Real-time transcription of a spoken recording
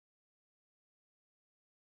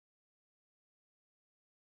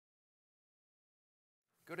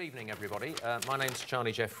Good evening, everybody. My name's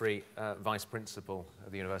Charlie Jeffrey, Vice Principal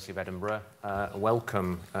of the University of Edinburgh.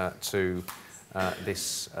 Welcome to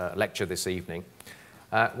this lecture this evening.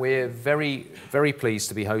 We're very pleased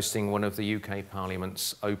to be hosting one of the UK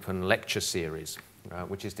Parliament's open lecture series,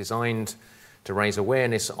 which is designed to raise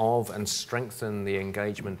awareness of and strengthen the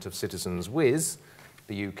engagement of citizens with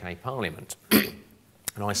the UK Parliament.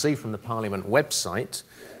 And I see from the Parliament website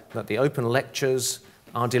that the open lectures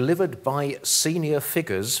are delivered by senior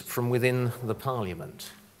figures from within the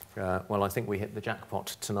Parliament. Well, I think we hit the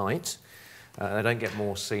jackpot tonight. They don't get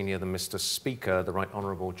more senior than Mr. Speaker, the Right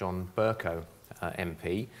Honourable John Bercow,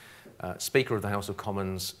 MP, Speaker of the House of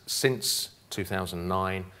Commons since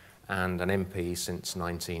 2009 and an MP since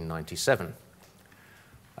 1997.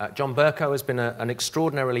 John Bercow has been an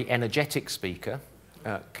extraordinarily energetic speaker,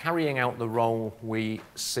 carrying out the role we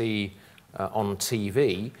see on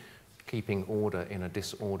TV, keeping order in a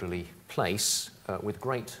disorderly place with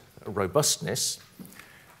great robustness,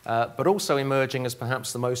 but also emerging as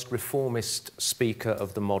perhaps the most reformist speaker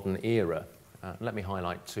of the modern era. Let me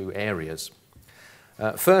highlight two areas.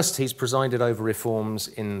 First, he's presided over reforms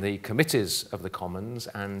in the committees of the Commons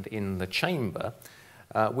and in the Chamber,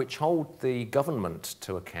 which hold the government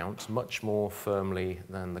to account much more firmly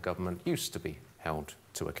than the government used to be held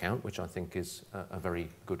to account, which I think is a very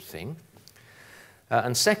good thing.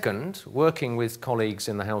 And second, working with colleagues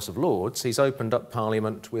in the House of Lords, he's opened up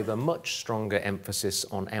Parliament with a much stronger emphasis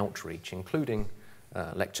on outreach, including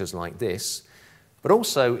lectures like this, but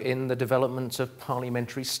also in the development of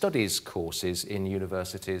parliamentary studies courses in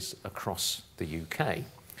universities across the UK,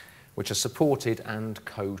 which are supported and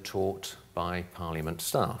co-taught by Parliament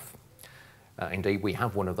staff. Indeed, we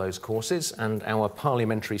have one of those courses, and our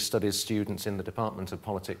parliamentary studies students in the Department of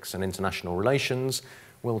Politics and International Relations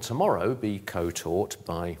will tomorrow be co-taught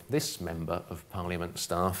by this Member of Parliament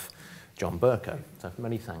staff, John Bercow. So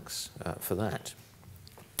many thanks for that.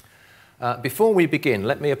 Before we begin,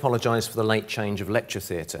 let me apologise for the late change of lecture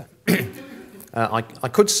theatre. I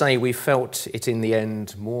could say we felt it in the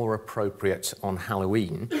end more appropriate on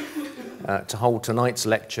Halloween to hold tonight's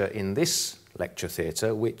lecture in this lecture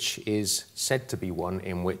theatre, which is said to be one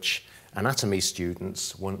in which anatomy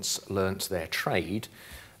students once learnt their trade,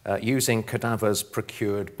 using cadavers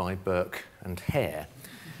procured by Burke and Hare,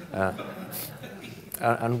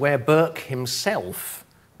 and where Burke himself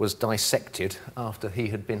was dissected after he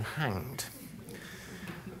had been hanged.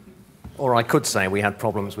 Or I could say we had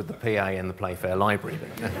problems with the PA in the Playfair Library.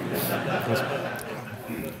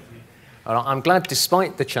 I'm glad,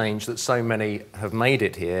 despite the change, that so many have made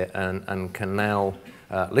it here and can now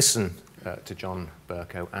listen to John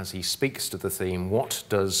Bercow as he speaks to the theme, "What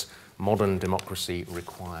does modern democracy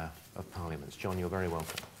require of parliaments?" John, you're very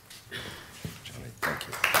welcome. Charlie, thank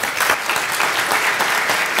you.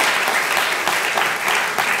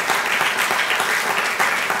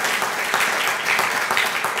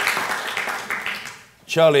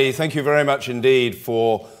 Charlie, thank you very much indeed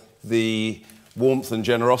for the warmth and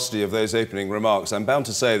generosity of those opening remarks. I'm bound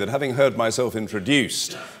to say that having heard myself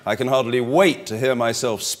introduced, I can hardly wait to hear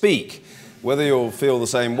myself speak. Whether you'll feel the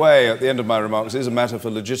same way at the end of my remarks is a matter for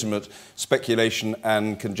legitimate speculation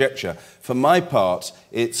and conjecture. For my part,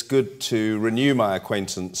 it's good to renew my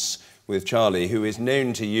acquaintance with Charlie, who is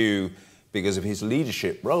known to you because of his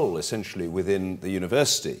leadership role, essentially, within the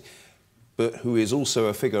university, but who is also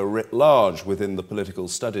a figure writ large within the Political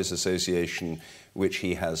Studies Association, which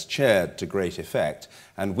he has chaired to great effect,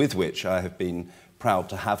 and with which I have been proud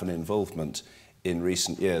to have an involvement in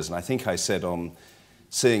recent years. And I think I said on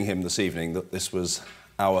seeing him this evening that this was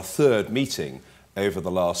our third meeting over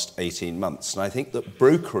the last 18 months. And I think that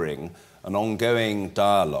brokering an ongoing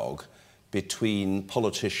dialogue between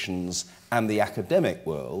politicians and the academic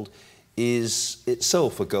world is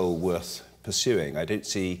itself a goal worth pursuing. I don't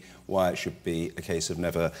see why it should be a case of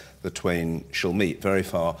never the twain shall meet, very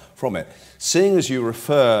far from it. Seeing as you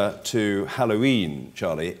refer to Halloween,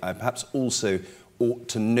 Charlie, I perhaps also ought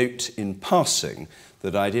to note in passing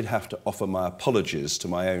that I did have to offer my apologies to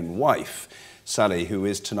my own wife, Sally, who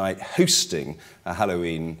is tonight hosting a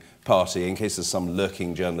Halloween party, in case there's some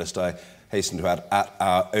lurking journalist, I hasten to add, at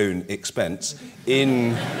our own expense,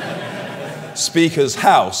 in Speaker's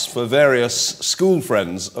house for various school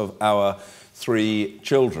friends of our 3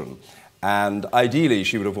 children. And ideally,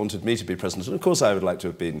 she would have wanted me to be present, and of course I would like to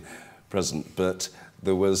have been present, but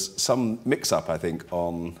there was some mix-up, I think,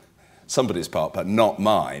 on somebody's part, but not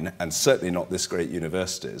mine, and certainly not this great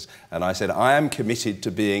university's. And I said, I am committed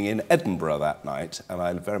to being in Edinburgh that night, and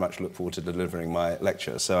I very much look forward to delivering my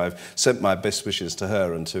lecture. So I've sent my best wishes to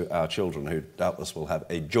her and to our children, who doubtless will have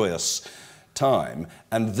a joyous time.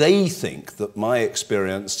 And they think that my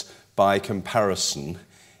experience, by comparison,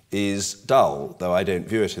 is dull, though I don't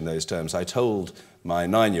view it in those terms. I told my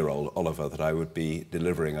 9-year-old Oliver that I would be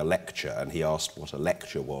delivering a lecture, and he asked what a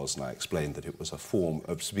lecture was, and I explained that it was a form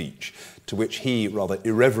of speech, to which he rather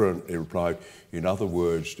irreverently replied, "In other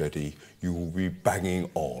words, Daddy, you will be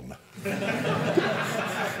banging on."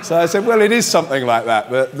 So I said, well, it is something like that,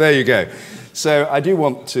 but there you go. So I do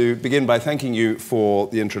want to begin by thanking you for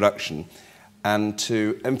the introduction and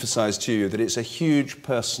to emphasize to you that it's a huge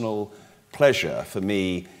personal pleasure for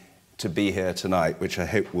me to be here tonight, which I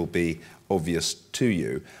hope will be obvious to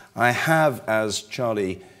you. I have, as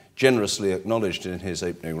Charlie generously acknowledged in his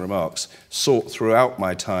opening remarks, sought throughout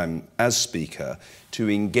my time as speaker to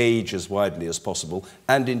engage as widely as possible,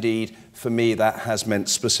 and indeed, for me, that has meant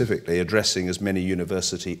specifically addressing as many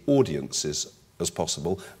university audiences as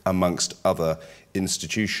possible, amongst other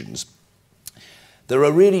institutions. There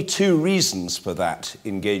are really two reasons for that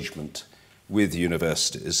engagement with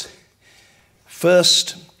universities.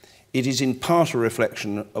 First, it is in part a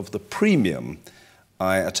reflection of the premium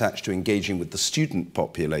I attach to engaging with the student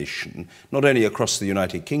population, not only across the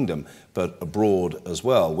United Kingdom, but abroad as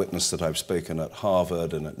well. Witness that I've spoken at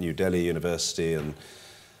Harvard and at New Delhi University and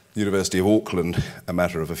the University of Auckland a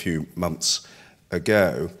matter of a few months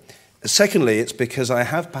ago. Secondly, it's because I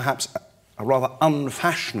have perhaps a rather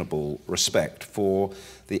unfashionable respect for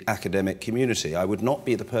the academic community. I would not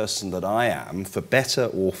be the person that I am, for better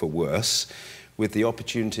or for worse, with the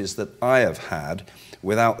opportunities that I have had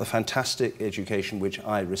without the fantastic education which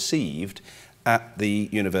I received at the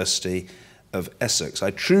University of Essex. I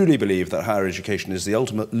truly believe that higher education is the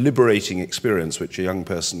ultimate liberating experience which a young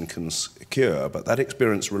person can secure, but that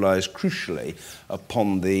experience relies crucially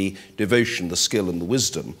upon the devotion, the skill and the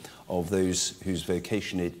wisdom of those whose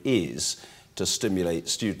vocation it is to stimulate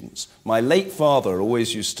students. My late father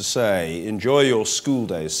always used to say, "Enjoy your school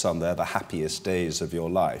days, son, they're the happiest days of your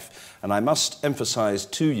life." And I must emphasize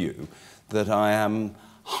to you that I am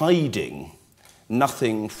hiding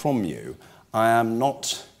nothing from you. I am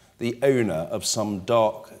not the owner of some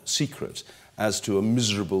dark secret as to a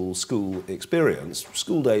miserable school experience.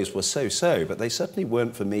 School days were so-so, but they certainly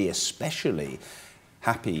weren't for me especially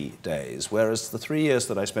happy days, whereas the 3 years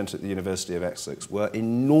that I spent at the University of Essex were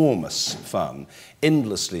enormous fun,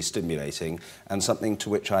 endlessly stimulating, and something to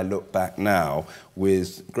which I look back now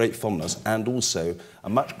with great fondness and also a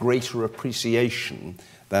much greater appreciation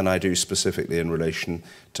than I do specifically in relation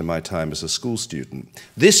to my time as a school student.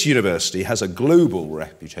 This university has a global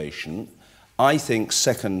reputation, I think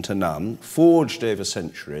second to none, forged over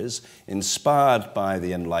centuries, inspired by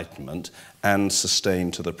the Enlightenment and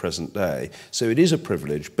sustained to the present day. So it is a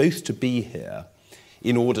privilege both to be here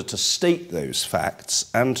in order to state those facts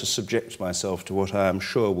and to subject myself to what I am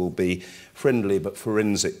sure will be friendly but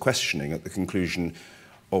forensic questioning at the conclusion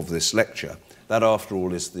of this lecture. That, after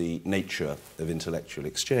all, is the nature of intellectual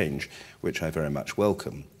exchange, which I very much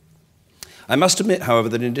welcome. I must admit, however,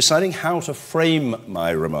 that in deciding how to frame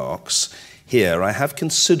my remarks here, I have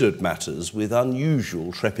considered matters with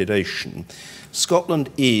unusual trepidation. Scotland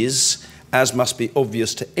is, as must be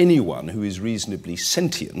obvious to anyone who is reasonably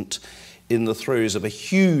sentient, in the throes of a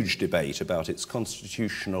huge debate about its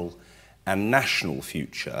constitutional and national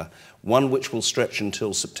future, one which will stretch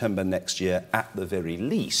until September next year at the very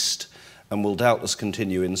least, and will doubtless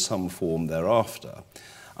continue in some form thereafter.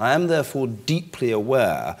 I am therefore deeply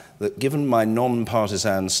aware that given my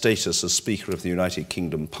non-partisan status as Speaker of the United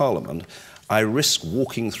Kingdom Parliament, I risk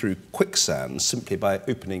walking through quicksand simply by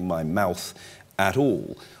opening my mouth at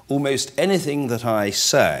all. Almost anything that I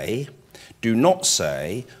say, do not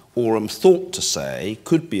say, or am thought to say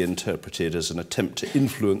could be interpreted as an attempt to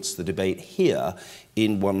influence the debate here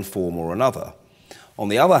in one form or another. On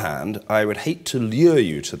the other hand, I would hate to lure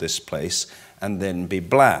you to this place and then be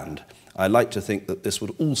bland. I like to think that this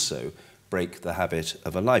would also break the habit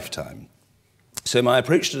of a lifetime. So my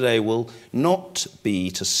approach today will not be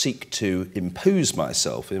to seek to impose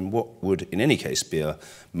myself in what would in any case be a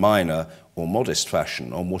minor or modest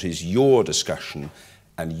fashion on what is your discussion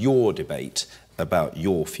and your debate about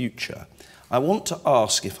your future. I want to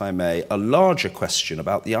ask, if I may, a larger question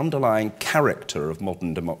about the underlying character of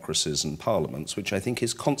modern democracies and parliaments, which I think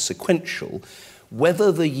is consequential,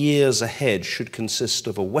 whether the years ahead should consist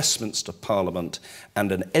of a Westminster Parliament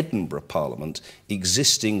and an Edinburgh Parliament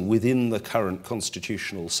existing within the current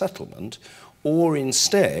constitutional settlement, or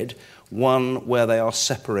instead one where they are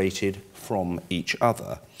separated from each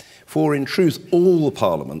other. For in truth, all the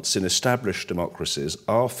parliaments in established democracies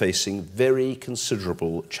are facing very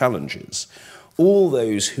considerable challenges. All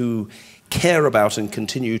those who care about and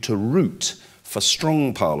continue to root for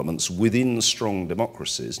strong parliaments within strong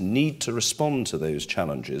democracies need to respond to those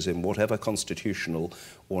challenges in whatever constitutional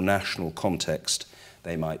or national context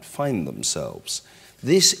they might find themselves.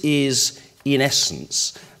 This is, in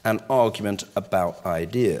essence, an argument about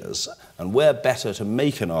ideas, and where better to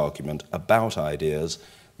make an argument about ideas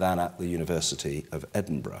than at the University of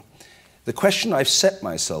Edinburgh. The question I've set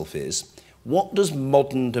myself is, what does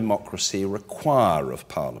modern democracy require of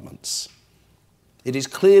parliaments? It is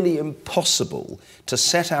clearly impossible to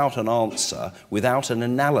set out an answer without an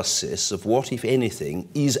analysis of what, if anything,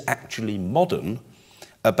 is actually modern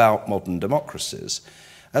about modern democracies.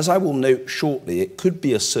 As I will note shortly, it could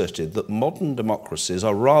be asserted that modern democracies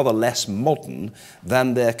are rather less modern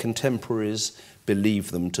than their contemporaries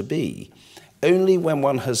believe them to be. Only when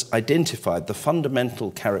one has identified the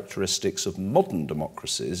fundamental characteristics of modern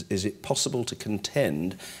democracies is it possible to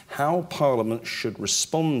contend how parliaments should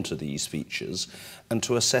respond to these features and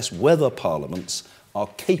to assess whether parliaments are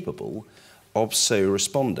capable of so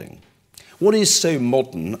responding. What is so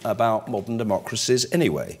modern about modern democracies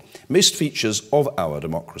anyway? Most features of our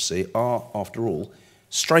democracy are, after all,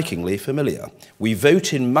 strikingly familiar. We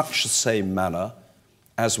vote in much the same manner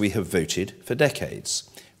as we have voted for decades.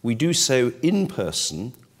 We do so in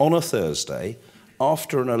person on a Thursday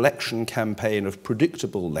after an election campaign of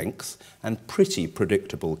predictable length and pretty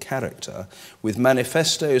predictable character, with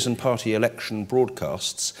manifestos and party election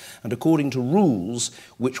broadcasts, and according to rules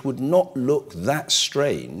which would not look that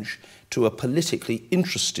strange to a politically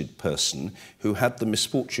interested person who had the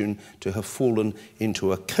misfortune to have fallen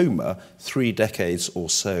into a coma 3 decades or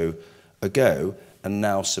so ago and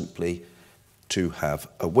now simply to have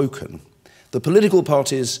awoken. The political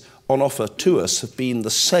parties on offer to us have been the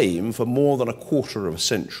same for more than a quarter of a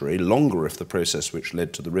century, longer if the process which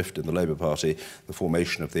led to the rift in the Labour Party, the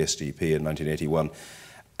formation of the SDP in 1981,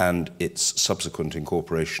 and its subsequent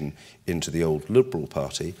incorporation into the old Liberal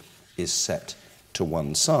Party, is set to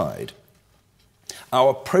one side.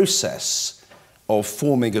 Our process of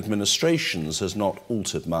forming administrations has not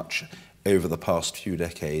altered much over the past few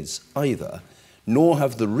decades either, nor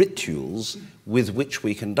have the rituals with which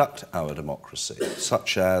we conduct our democracy,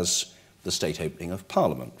 such as the state opening of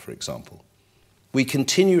Parliament, for example. We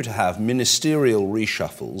continue to have ministerial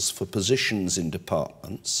reshuffles for positions in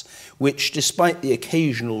departments, which, despite the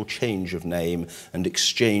occasional change of name and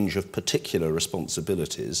exchange of particular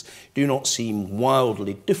responsibilities, do not seem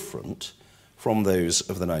wildly different from those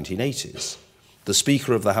of the 1980s. The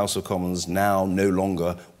Speaker of the House of Commons now no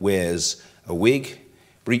longer wears a wig,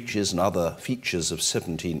 breeches and other features of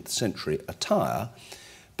 17th century attire,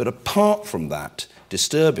 but apart from that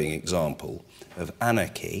disturbing example of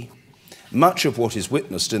anarchy, much of what is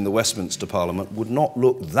witnessed in the Westminster Parliament would not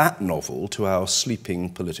look that novel to our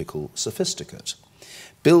sleeping political sophisticate.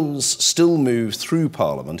 Bills still move through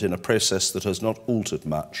Parliament in a process that has not altered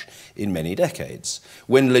much in many decades.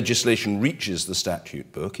 When legislation reaches the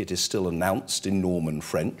statute book, it is still announced in Norman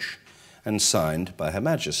French and signed by Her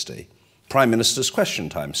Majesty. Prime Minister's question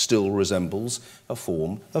time still resembles a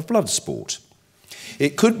form of blood sport.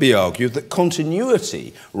 It could be argued that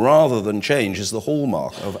continuity rather than change is the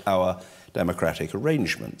hallmark of our democratic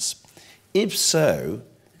arrangements. If so,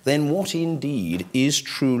 then what indeed is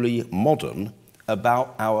truly modern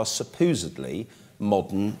about our supposedly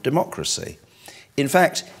modern democracy? In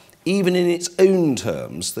fact, even in its own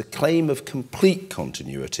terms, the claim of complete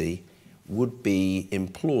continuity would be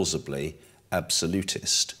implausibly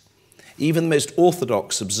absolutist. Even the most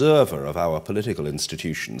orthodox observer of our political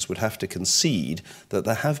institutions would have to concede that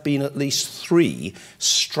there have been at least 3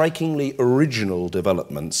 strikingly original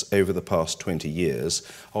developments over the past 20 years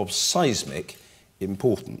of seismic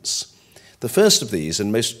importance. The first of these,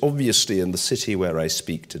 and most obviously in the city where I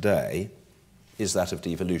speak today, is that of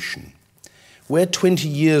devolution. Where 20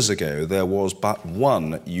 years ago there was but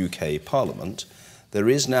one UK Parliament, there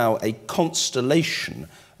is now a constellation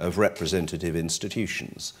of representative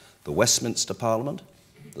institutions: the Westminster Parliament,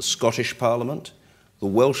 the Scottish Parliament, the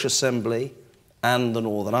Welsh Assembly, and the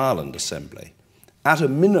Northern Ireland Assembly. At a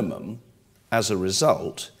minimum, as a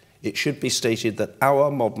result, it should be stated that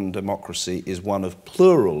our modern democracy is one of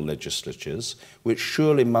plural legislatures, which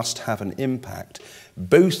surely must have an impact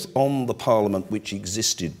both on the Parliament which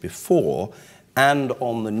existed before and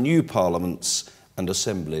on the new parliaments and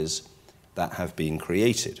assemblies that have been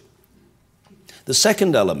created. The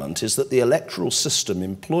second element is that the electoral system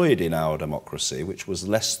employed in our democracy, which was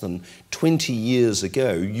less than 20 years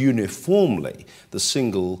ago uniformly the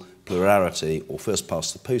single plurality or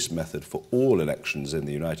first-past-the-post method for all elections in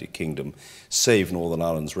the United Kingdom, save Northern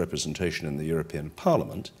Ireland's representation in the European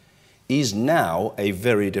Parliament, is now a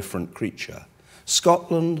very different creature.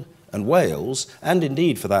 Scotland and Wales, and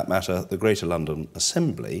indeed, for that matter, the Greater London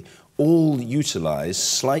Assembly, all utilise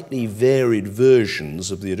slightly varied versions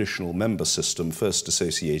of the additional member system first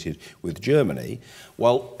associated with Germany,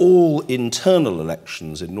 while all internal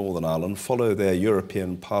elections in Northern Ireland follow their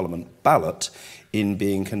European Parliament ballot in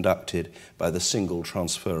being conducted by the single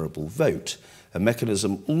transferable vote, a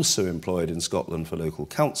mechanism also employed in Scotland for local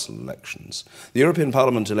council elections. The European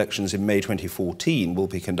Parliament elections in May 2014 will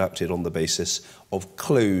be conducted on the basis of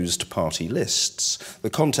closed party lists. The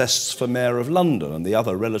contests for Mayor of London and the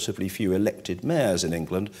other relatively few elected mayors in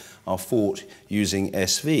England are fought using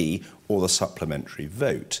SV or the supplementary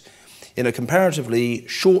vote. In a comparatively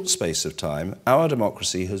short space of time, our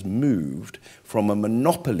democracy has moved from a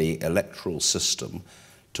monopoly electoral system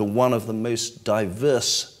to one of the most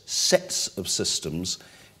diverse sets of systems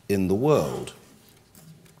in the world.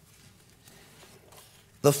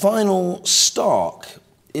 The final stark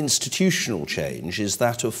institutional change is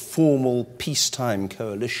that of formal peacetime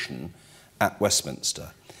coalition at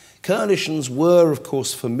Westminster. Coalitions were, of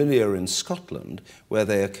course, familiar in Scotland, where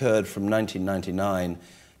they occurred from 1999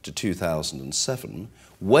 to 2007.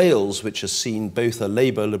 Wales, which has seen both a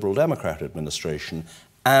Labour Liberal Democrat administration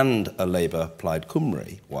and a Labour Plaid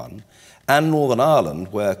Cymru one, and Northern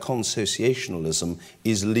Ireland, where consociationalism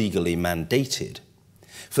is legally mandated.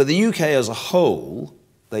 For the UK as a whole,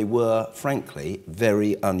 they were, frankly,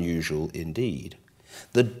 very unusual indeed.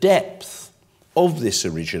 The depth of this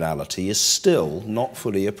originality is still not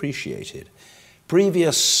fully appreciated.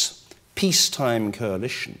 Previous peacetime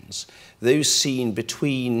coalitions, those seen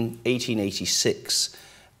between 1886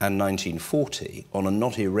 and 1940 on a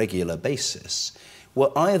not irregular basis,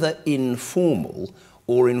 were either informal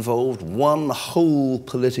or involved one whole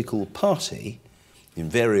political party,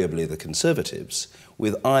 invariably the Conservatives,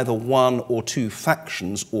 with either one or two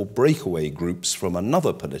factions or breakaway groups from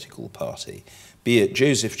another political party, be it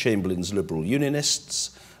Joseph Chamberlain's Liberal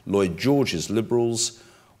Unionists, Lloyd George's Liberals,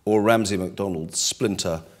 or Ramsay MacDonald's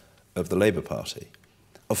splinter of the Labour Party.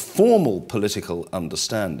 A formal political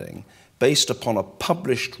understanding based upon a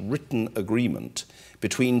published written agreement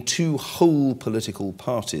between two whole political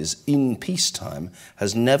parties in peacetime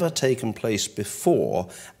has never taken place before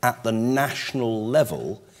at the national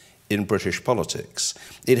level in British politics.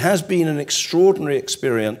 It has been an extraordinary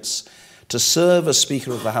experience to serve as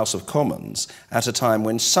Speaker of the House of Commons at a time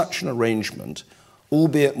when such an arrangement,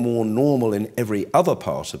 albeit more normal in every other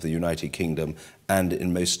part of the United Kingdom and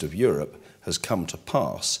in most of Europe, has come to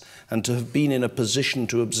pass, and to have been in a position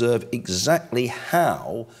to observe exactly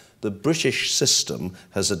how the British system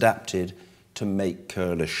has adapted to make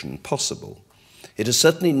coalition possible. It has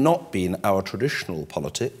certainly not been our traditional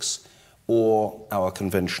politics or our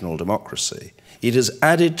conventional democracy. It has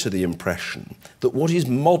added to the impression that what is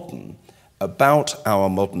modern about our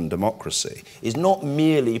modern democracy is not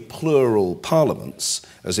merely plural parliaments,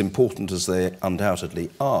 as important as they undoubtedly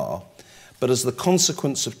are, but as the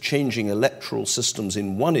consequence of changing electoral systems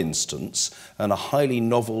in one instance and a highly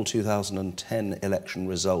novel 2010 election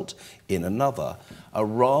result in another, a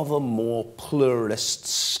rather more pluralist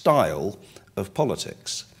style of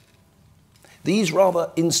politics. These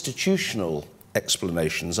rather institutional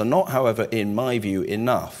explanations are not, however, in my view,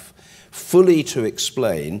 enough fully to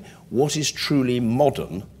explain what is truly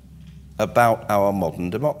modern about our modern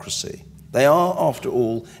democracy. They are, after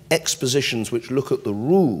all, expositions which look at the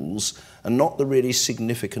rules and not the really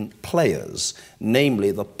significant players,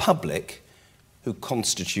 namely the public who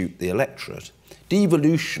constitute the electorate.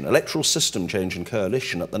 Devolution, electoral system change and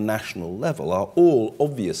coalition at the national level are all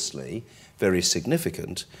obviously very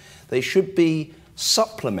significant. They should be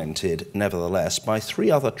supplemented, nevertheless, by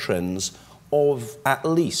three other trends of at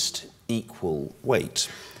least equal weight.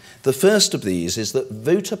 The first of these is that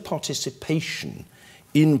voter participation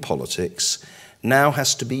in politics now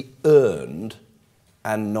has to be earned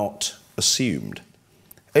and not assumed.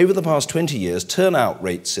 Over the past 20 years, turnout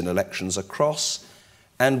rates in elections across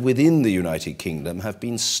and within the United Kingdom have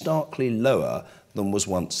been starkly lower than was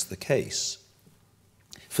once the case.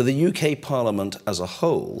 For the UK Parliament as a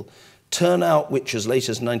whole, turnout which as late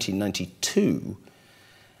as 1992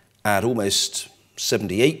 at almost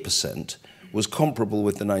 78% was comparable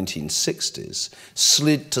with the 1960s,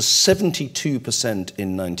 slid to 72%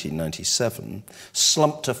 in 1997,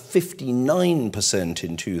 slumped to 59%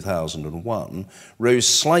 in 2001, rose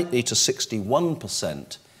slightly to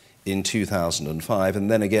 61% in 2005,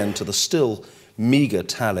 and then again to the still meagre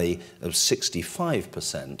tally of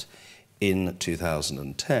 65% in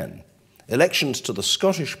 2010. Elections to the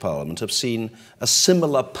Scottish Parliament have seen a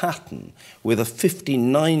similar pattern, with a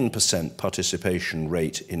 59% participation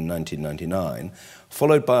rate in 1999,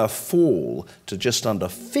 followed by a fall to just under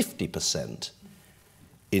 50%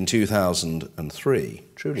 in 2003,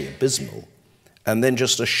 truly abysmal, and then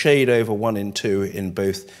just a shade over 1 in 2 in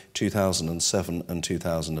both 2007 and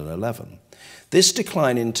 2011. This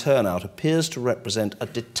decline in turnout appears to represent a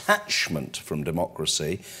detachment from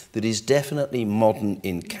democracy that is definitely modern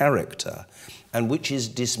in character and which is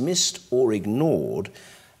dismissed or ignored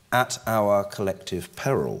at our collective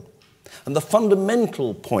peril. And the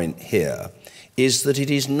fundamental point here is that it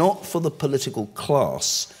is not for the political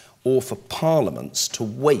class or for parliaments to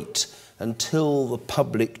wait until the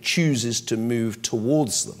public chooses to move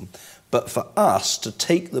towards them, but for us to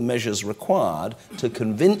take the measures required to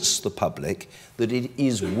convince the public that it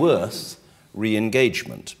is worth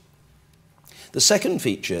re-engagement. The second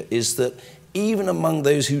feature is that even among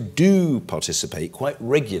those who do participate quite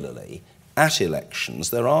regularly at elections,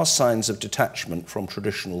 there are signs of detachment from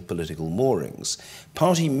traditional political moorings.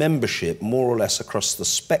 Party membership, more or less across the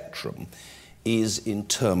spectrum, is in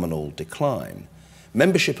terminal decline.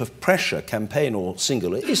 Membership of pressure, campaign or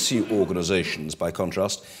singular issue organisations, by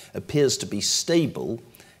contrast, appears to be stable,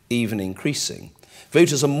 even increasing.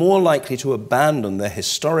 Voters are more likely to abandon their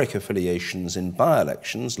historic affiliations in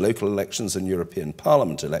by-elections, local elections and European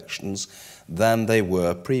Parliament elections than they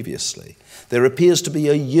were previously. There appears to be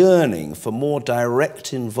a yearning for more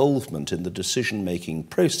direct involvement in the decision-making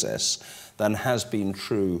process than has been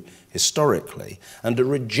true historically, and a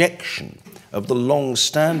rejection of the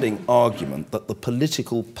long-standing argument that the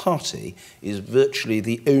political party is virtually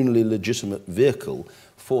the only legitimate vehicle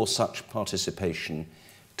for such participation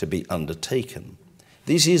to be undertaken.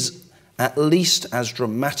 This is at least as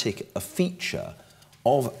dramatic a feature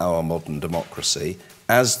of our modern democracy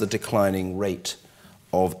as the declining rate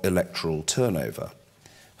of electoral turnover.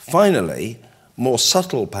 Finally, more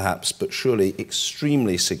subtle perhaps, but surely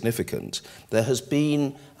extremely significant, there has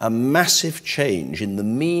been a massive change in the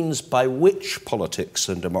means by which politics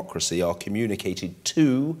and democracy are communicated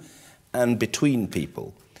to and between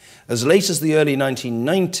people. As late as the early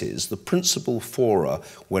 1990s, the principal fora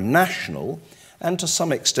were national and to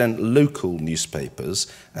some extent local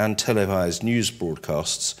newspapers and televised news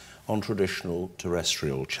broadcasts on traditional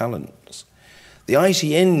terrestrial channels. The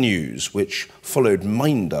ITN news, which followed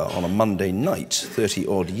Minder on a Monday night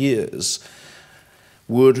 30-odd years,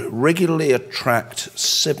 would regularly attract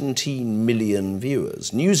 17 million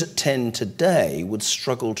viewers. News at 10 today would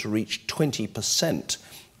struggle to reach 20%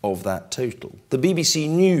 of that total. The BBC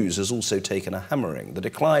News has also taken a hammering. The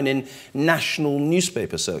decline in national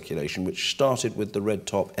newspaper circulation, which started with the red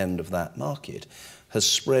top end of that market, has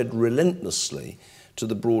spread relentlessly to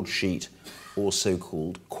the broadsheet or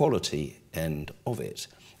so-called quality end of it.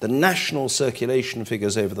 The national circulation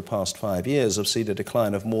figures over the past 5 years have seen a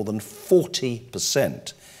decline of more than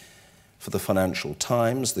 40% for the Financial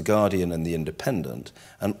Times, the Guardian and the Independent,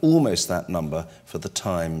 and almost that number for the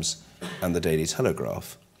Times and the Daily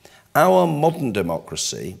Telegraph. Our modern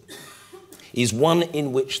democracy is one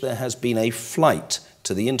in which there has been a flight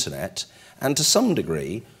to the internet and to some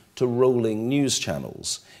degree to rolling news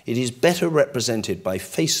channels. It is better represented by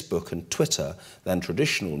Facebook and Twitter than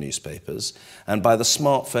traditional newspapers, and by the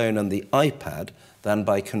smartphone and the iPad than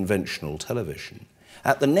by conventional television.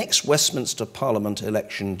 At the next Westminster Parliament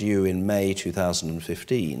election due in May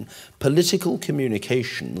 2015, political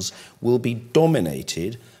communications will be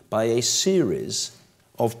dominated by a series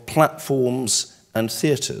of platforms and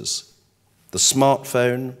theatres: the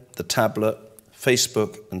smartphone, the tablet,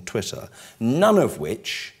 Facebook and Twitter, none of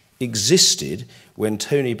which existed when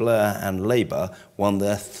Tony Blair and Labour won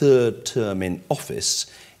their third term in office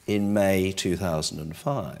in May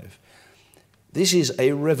 2005. This is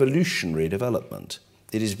a revolutionary development.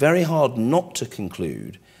 It is very hard not to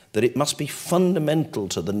conclude that it must be fundamental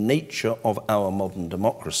to the nature of our modern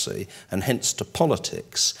democracy, and hence to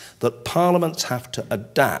politics, that parliaments have to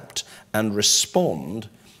adapt and respond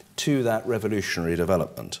to that revolutionary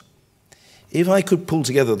development. If I could pull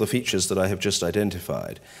together the features that I have just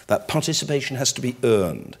identified, that participation has to be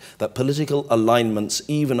earned, that political alignments,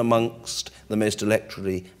 even amongst the most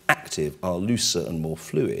electorally active, are looser and more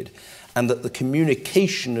fluid, and that the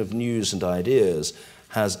communication of news and ideas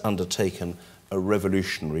has undertaken a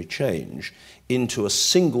revolutionary change into a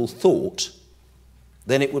single thought,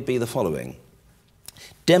 then it would be the following.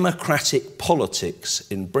 Democratic politics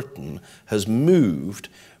in Britain has moved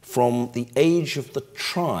from the age of the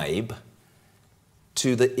tribe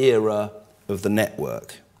to the era of the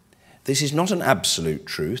network. This is not an absolute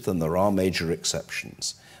truth, and there are major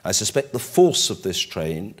exceptions. I suspect the force of this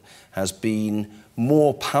trend has been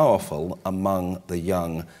more powerful among the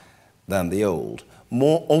young than the old,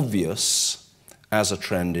 more obvious as a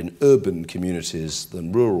trend in urban communities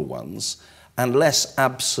than rural ones, and less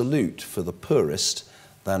absolute for the poorest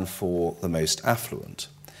than for the most affluent.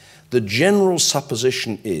 The general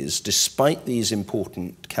supposition is, despite these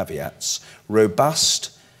important caveats,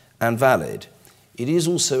 robust and valid. It is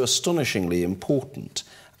also astonishingly important.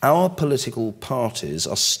 Our political parties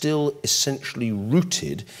are still essentially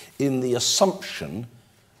rooted in the assumption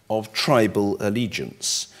of tribal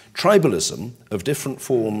allegiance. Tribalism of different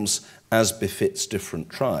forms as befits different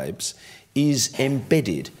tribes is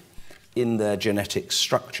embedded in their genetic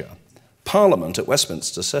structure. Parliament at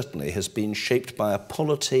Westminster certainly has been shaped by a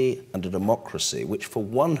polity and a democracy which for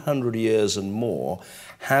 100 years and more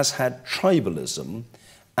has had tribalism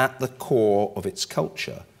at the core of its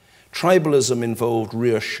culture. Tribalism involved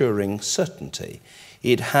reassuring certainty.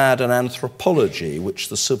 It had an anthropology which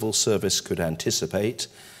the civil service could anticipate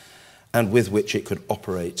and with which it could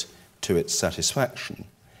operate to its satisfaction.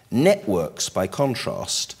 Networks, by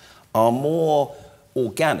contrast, are more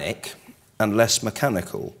organic and less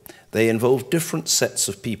mechanical. They involve different sets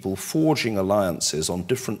of people forging alliances on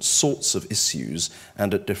different sorts of issues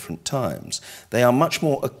and at different times. They are much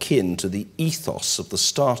more akin to the ethos of the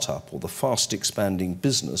startup or the fast-expanding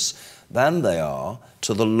business than they are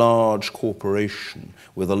to the large corporation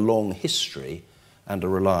with a long history and a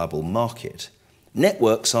reliable market.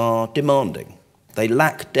 Networks are demanding. They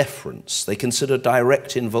lack deference. They consider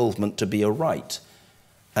direct involvement to be a right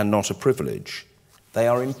and not a privilege. They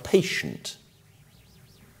are impatient.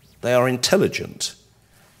 They are intelligent.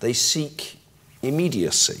 They seek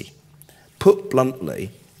immediacy. Put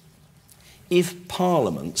bluntly, if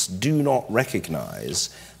parliaments do not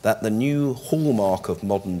recognise that the new hallmark of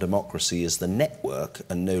modern democracy is the network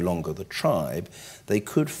and no longer the tribe, they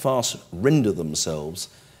could fast render themselves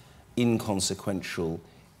inconsequential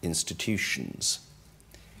institutions.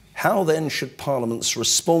 How then should parliaments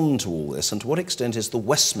respond to all this, and to what extent is the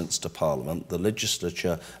Westminster Parliament, the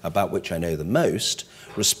legislature about which I know the most,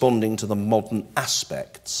 responding to the modern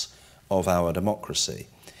aspects of our democracy?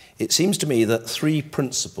 It seems to me that three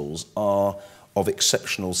principles are of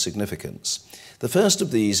exceptional significance. The first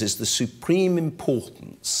of these is the supreme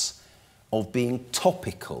importance of being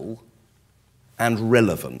topical and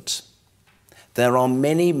relevant. There are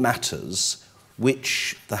many matters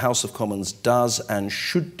which the House of Commons does and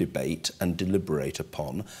should debate and deliberate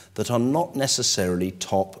upon that are not necessarily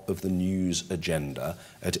top of the news agenda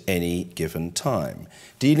at any given time.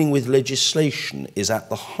 Dealing with legislation is at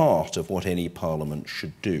the heart of what any parliament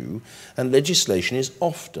should do, and legislation is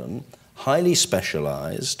often highly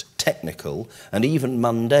specialised, technical, and even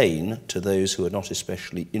mundane to those who are not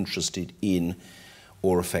especially interested in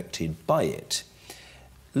or affected by it.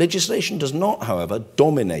 Legislation does not, however,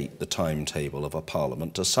 dominate the timetable of a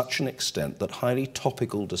parliament to such an extent that highly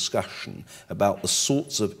topical discussion about the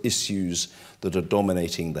sorts of issues that are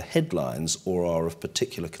dominating the headlines or are of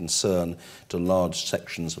particular concern to large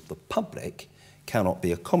sections of the public cannot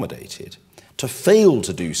be accommodated. To fail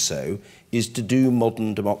to do so is to do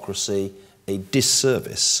modern democracy a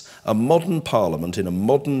disservice. A modern parliament in a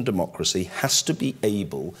modern democracy has to be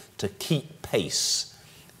able to keep pace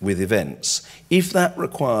with events. If that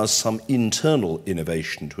requires some internal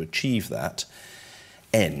innovation to achieve that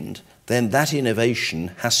end, then that innovation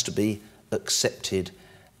has to be accepted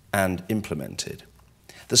and implemented.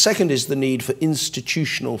 The second is the need for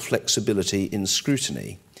institutional flexibility in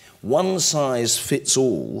scrutiny. One size fits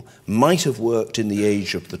all might have worked in the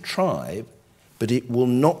age of the tribe, but it will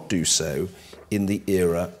not do so in the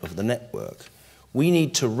era of the network. We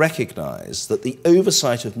need to recognise that the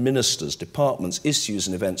oversight of ministers, departments, issues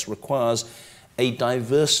and events requires a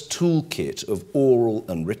diverse toolkit of oral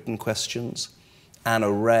and written questions, an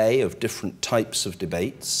array of different types of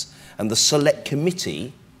debates, and the select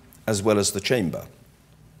committee as well as the chamber.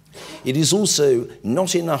 It is also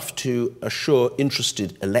not enough to assure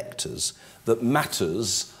interested electors that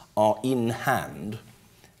matters are in hand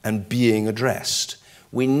and being addressed.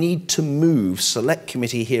 We need to move select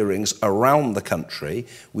committee hearings around the country.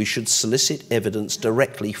 We should solicit evidence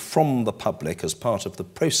directly from the public as part of the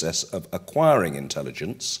process of acquiring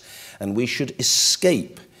intelligence, and we should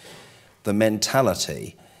escape the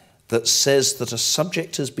mentality that says that a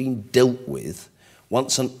subject has been dealt with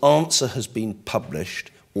once an answer has been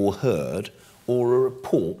published or heard or a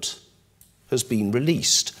report has been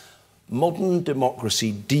released. Modern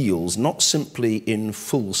democracy deals not simply in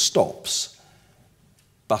full stops,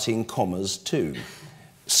 but in commas too.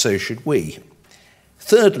 So should we.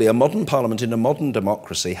 Thirdly, a modern parliament in a modern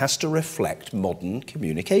democracy has to reflect modern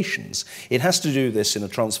communications. It has to do this in a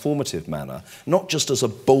transformative manner, not just as a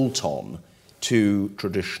bolt-on to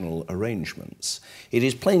traditional arrangements. It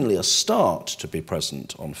is plainly a start to be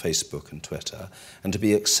present on Facebook and Twitter and to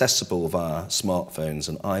be accessible via smartphones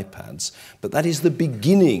and iPads, but that is the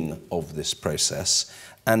beginning of this process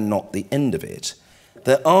and not the end of it.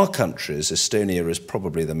 There are countries, Estonia is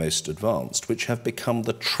probably the most advanced, which have become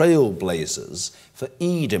the trailblazers for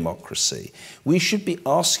e-democracy. We should be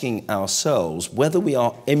asking ourselves whether we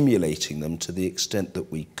are emulating them to the extent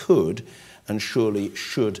that we could and surely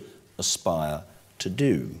should aspire to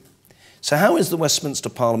do. So how is the Westminster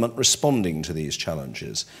Parliament responding to these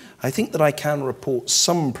challenges? I think that I can report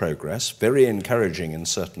some progress, very encouraging in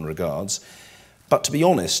certain regards, but to be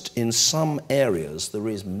honest, in some areas there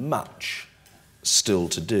is much still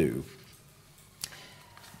to do.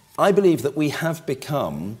 I believe that we have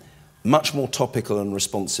become much more topical and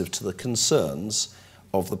responsive to the concerns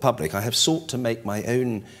of the public. I have sought to make my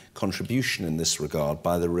own contribution in this regard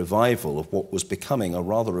by the revival of what was becoming a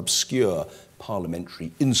rather obscure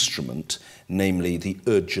parliamentary instrument, namely the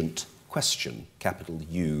urgent question, capital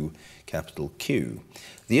U, capital Q.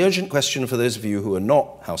 The urgent question, for those of you who are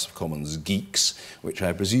not House of Commons geeks, which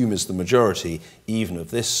I presume is the majority even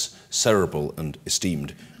of this cerebral and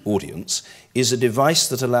esteemed audience, is a device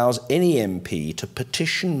that allows any MP to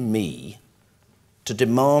petition me to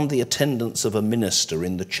demand the attendance of a minister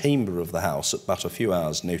in the chamber of the House at but a few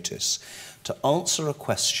hours' notice to answer a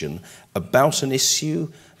question about an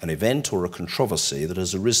issue, an event or a controversy that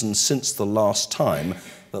has arisen since the last time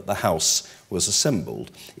that the House was assembled.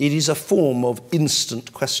 It is a form of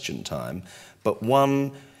instant question time, but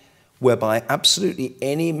one whereby absolutely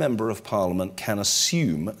any member of Parliament can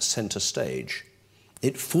assume centre stage.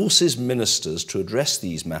 It forces ministers to address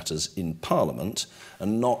these matters in Parliament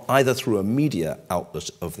and not either through a media outlet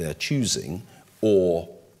of their choosing or,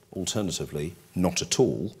 alternatively, not at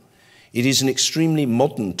all. It is an extremely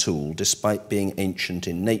modern tool despite being ancient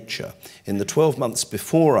in nature. In the 12 months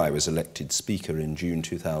before I was elected Speaker in June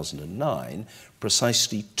 2009,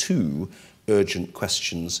 precisely 2 urgent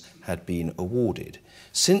questions had been awarded.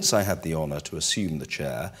 Since I had the honour to assume the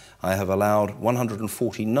chair, I have allowed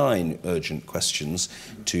 149 urgent questions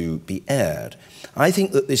to be aired. I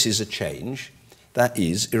think that this is a change that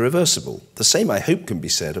is irreversible. The same, I hope, can be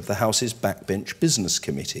said of the House's Backbench Business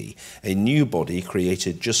Committee, a new body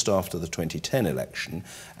created just after the 2010 election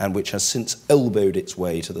and which has since elbowed its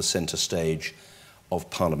way to the centre stage of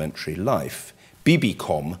parliamentary life.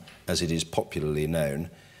 BBCom, as it is popularly known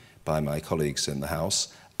by my colleagues in the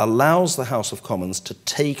House, allows the House of Commons to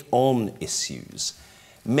take on issues,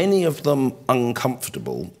 many of them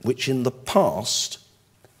uncomfortable, which in the past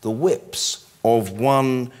the whips of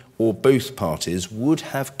one or both parties would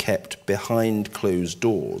have kept behind closed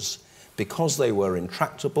doors because they were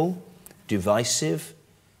intractable, divisive,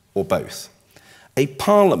 or both. A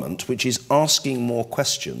parliament which is asking more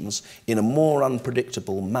questions in a more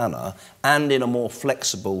unpredictable manner and in a more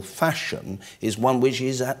flexible fashion is one which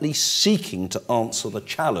is at least seeking to answer the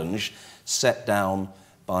challenge set down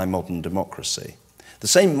by modern democracy. The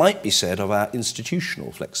same might be said of our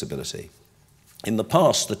institutional flexibility. In the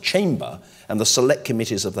past, the Chamber and the select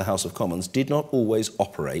committees of the House of Commons did not always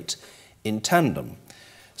operate in tandem.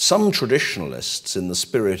 Some traditionalists, in the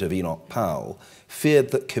spirit of Enoch Powell, feared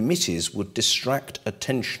that committees would distract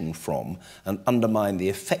attention from and undermine the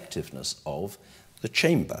effectiveness of the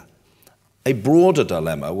Chamber. A broader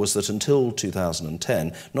dilemma was that until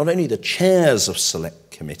 2010, not only the chairs of select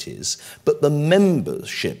committees, but the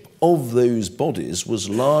membership of those bodies was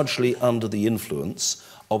largely under the influence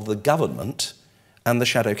of the government and the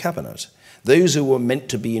shadow cabinet. Those who were meant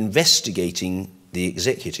to be investigating the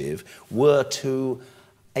executive were to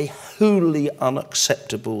a wholly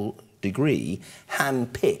unacceptable degree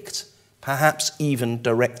hand-picked, perhaps even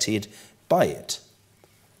directed by it.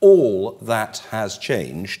 All that has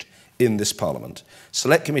changed in this Parliament.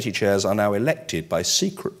 Select committee chairs are now elected by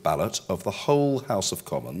secret ballot of the whole House of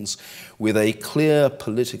Commons with a clear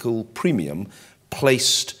political premium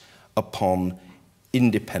placed upon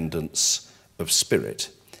independence of spirit.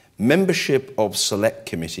 Membership of select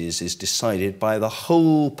committees is decided by the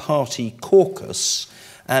whole party caucus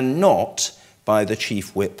and not by the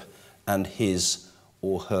chief whip and his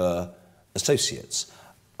or her associates.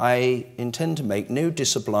 I intend to make no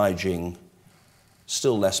disobliging,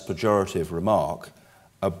 still less pejorative remark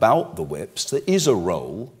about the whips. There is a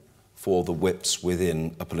role for the whips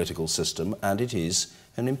within a political system, and it is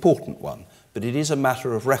an important one. But it is a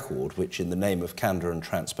matter of record, which in the name of candour and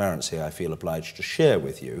transparency I feel obliged to share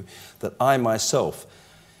with you, that I myself,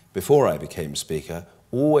 before I became Speaker,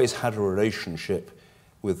 always had a relationship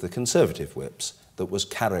with the Conservative whips that was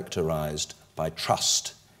characterised by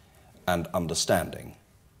trust and understanding.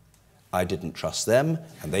 I didn't trust them,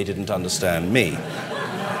 and they didn't understand me.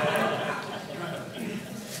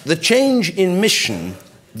 The change in mission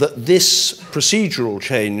that this procedural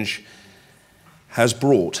change has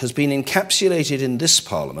been encapsulated in this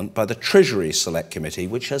Parliament by the Treasury Select Committee,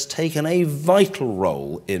 which has taken a vital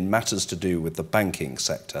role in matters to do with the banking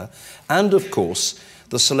sector, and of course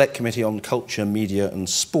the Select Committee on Culture, Media and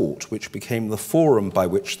Sport, which became the forum by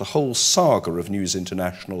which the whole saga of News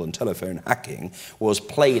International and telephone hacking was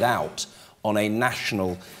played out on a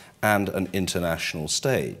national and an international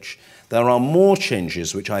stage. There are more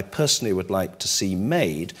changes which I personally would like to see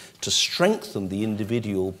made to strengthen the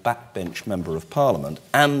individual backbench member of Parliament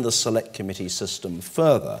and the Select Committee system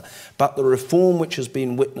further, but the reform which has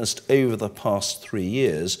been witnessed over the past 3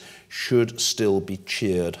 years should still be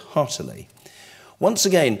cheered heartily. Once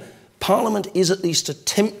again, Parliament is at least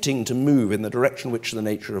attempting to move in the direction which the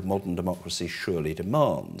nature of modern democracy surely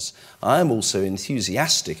demands. I am also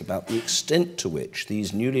enthusiastic about the extent to which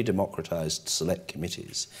these newly democratised select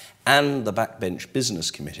committees and the Backbench Business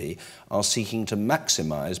Committee are seeking to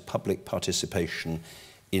maximise public participation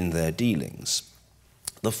in their dealings.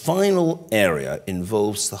 The final area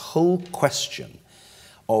involves the whole question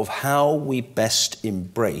of how we best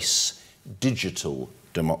embrace digital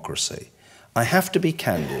democracy. I have to be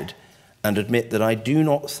candid and admit that I do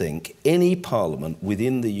not think any parliament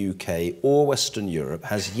within the UK or Western Europe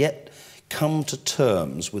has yet come to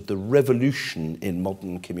terms with the revolution in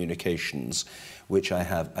modern communications which I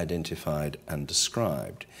have identified and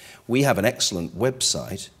described. We have an excellent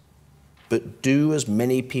website, but do as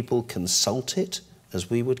many people consult it as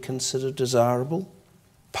we would consider desirable?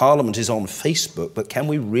 Parliament is on Facebook, but can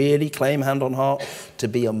we really claim hand on heart to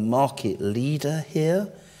be a market leader here?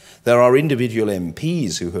 There are individual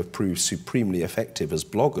MPs who have proved supremely effective as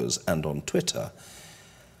bloggers and on Twitter.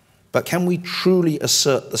 But can we truly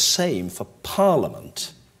assert the same for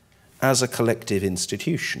Parliament as a collective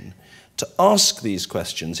institution? To ask these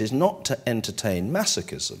questions is not to entertain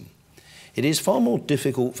masochism. It is far more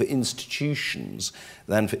difficult for institutions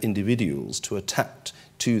than for individuals to adapt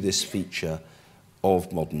to this feature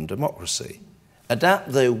of modern democracy.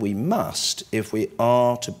 Adapt, though, we must if we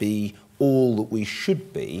are to be all that we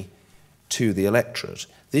should be to the electorate.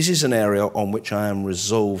 This is an area on which I am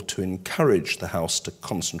resolved to encourage the House to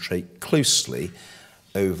concentrate closely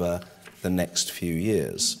over the next few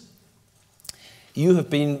years. You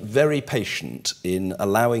have been very patient in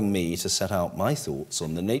allowing me to set out my thoughts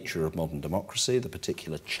on the nature of modern democracy, the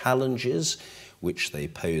particular challenges which they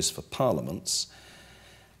pose for parliaments,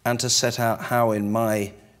 and to set out how, in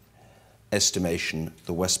my estimation,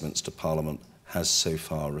 the Westminster Parliament has so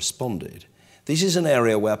far responded. This is an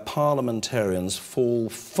area where parliamentarians fall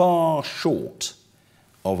far short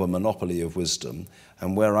of a monopoly of wisdom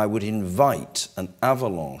and where I would invite an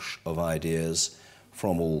avalanche of ideas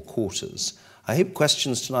from all quarters. I hope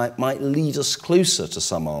questions tonight might lead us closer to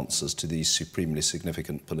some answers to these supremely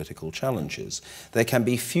significant political challenges. There can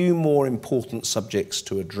be few more important subjects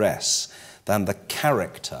to address than the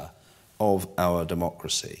character of our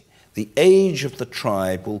democracy. The age of the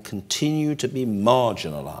tribe will continue to be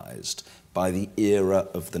marginalised by the era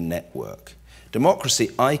of the network. Democracy,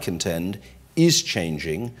 I contend, is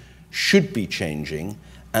changing, should be changing,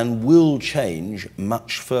 and will change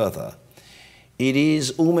much further. It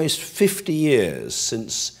is almost 50 years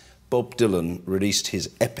since Bob Dylan released his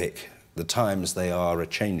epic, The Times They Are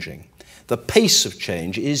A-Changing. The pace of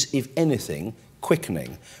change is, if anything,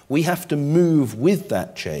 quickening. We have to move with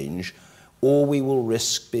that change, or we will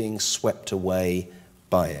risk being swept away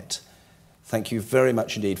by it. Thank you very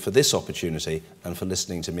much indeed for this opportunity and for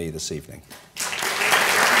listening to me this evening.